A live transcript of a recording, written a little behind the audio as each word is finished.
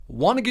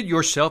Want to get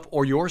yourself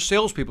or your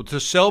salespeople to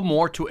sell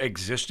more to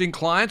existing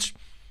clients?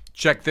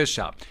 Check this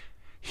out.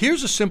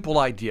 Here's a simple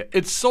idea.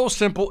 It's so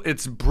simple,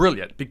 it's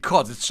brilliant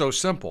because it's so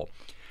simple.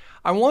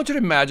 I want you to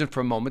imagine for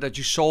a moment that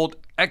you sold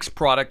X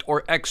product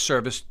or X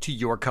service to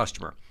your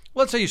customer.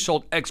 Let's say you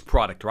sold X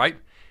product, right?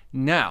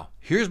 Now,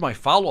 here's my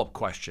follow-up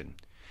question.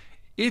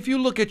 If you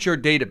look at your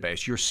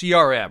database, your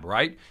CRM,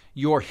 right?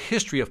 Your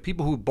history of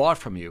people who bought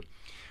from you,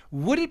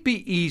 would it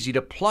be easy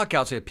to pluck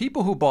out, say,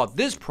 people who bought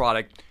this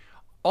product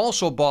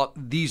also bought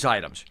these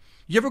items?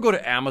 You ever go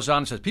to Amazon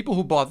and says, people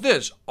who bought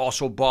this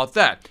also bought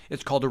that?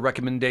 It's called a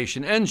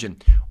recommendation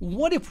engine.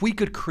 What if we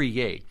could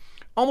create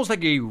almost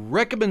like a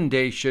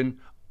recommendation,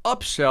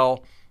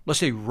 upsell,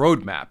 let's say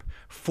roadmap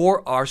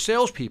for our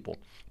salespeople?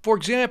 For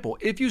example,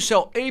 if you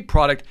sell A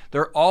product,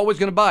 they're always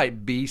going to buy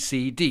B,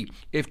 C, D.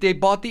 If they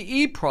bought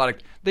the E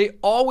product, they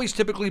always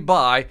typically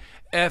buy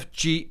F,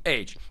 G,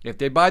 H. If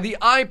they buy the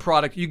I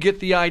product, you get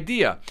the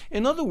idea.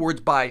 In other words,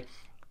 by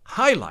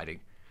highlighting,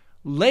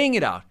 laying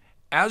it out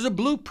as a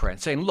blueprint,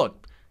 saying,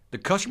 look, the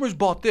customers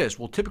bought this,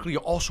 will typically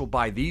also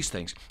buy these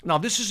things. Now,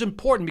 this is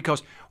important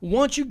because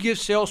once you give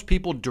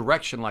salespeople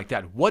direction like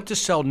that, what to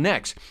sell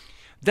next,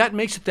 that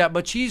makes it that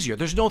much easier.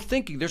 There's no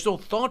thinking, there's no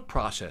thought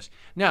process.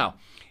 Now,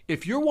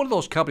 if you're one of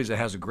those companies that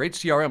has a great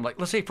CRM, like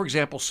let's say, for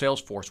example,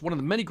 Salesforce, one of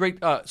the many great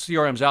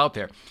CRMs out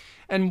there,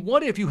 and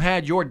what if you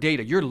had your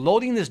data? You're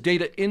loading this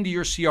data into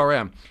your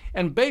CRM,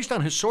 and based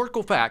on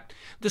historical fact,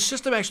 the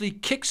system actually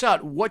kicks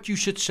out what you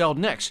should sell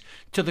next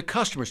to the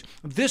customers.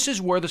 This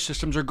is where the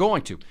systems are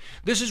going to.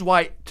 This is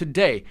why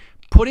today,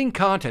 putting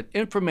content,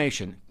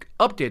 information,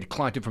 updated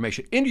client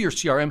information into your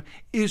CRM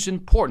is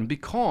important,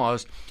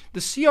 because the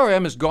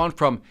CRM has gone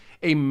from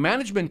a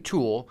management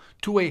tool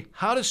to a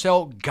how to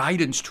sell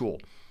guidance tool.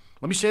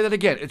 Let me say that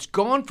again. It's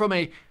gone from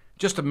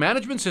just a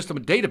management system,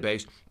 a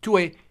database, to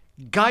a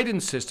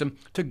guidance system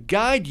to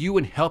guide you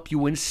and help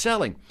you in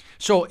selling.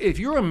 So if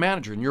you're a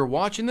manager and you're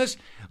watching this,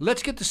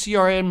 let's get the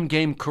CRM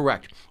game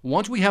correct.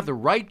 Once we have the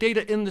right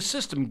data in the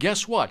system,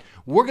 guess what?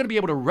 We're going to be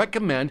able to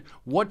recommend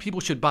what people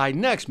should buy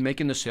next,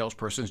 making the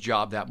salesperson's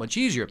job that much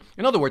easier.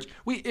 In other words,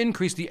 we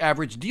increase the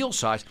average deal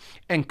size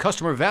and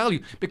customer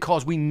value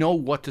because we know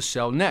what to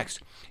sell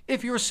next.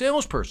 If you're a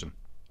salesperson,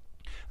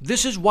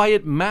 this is why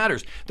it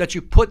matters that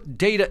you put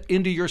data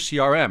into your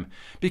CRM,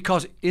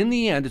 because in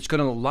the end, it's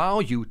going to allow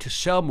you to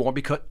sell more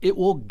because it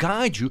will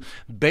guide you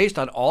based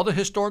on all the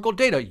historical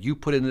data you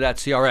put into that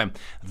CRM.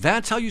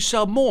 That's how you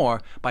sell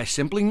more, by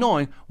simply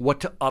knowing what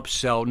to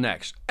upsell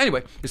next.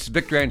 Anyway, this is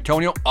Victor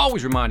Antonio,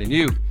 always reminding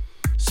you,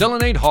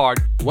 selling ain't hard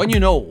when you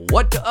know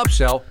what to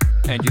upsell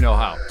and you know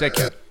how. Take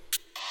care.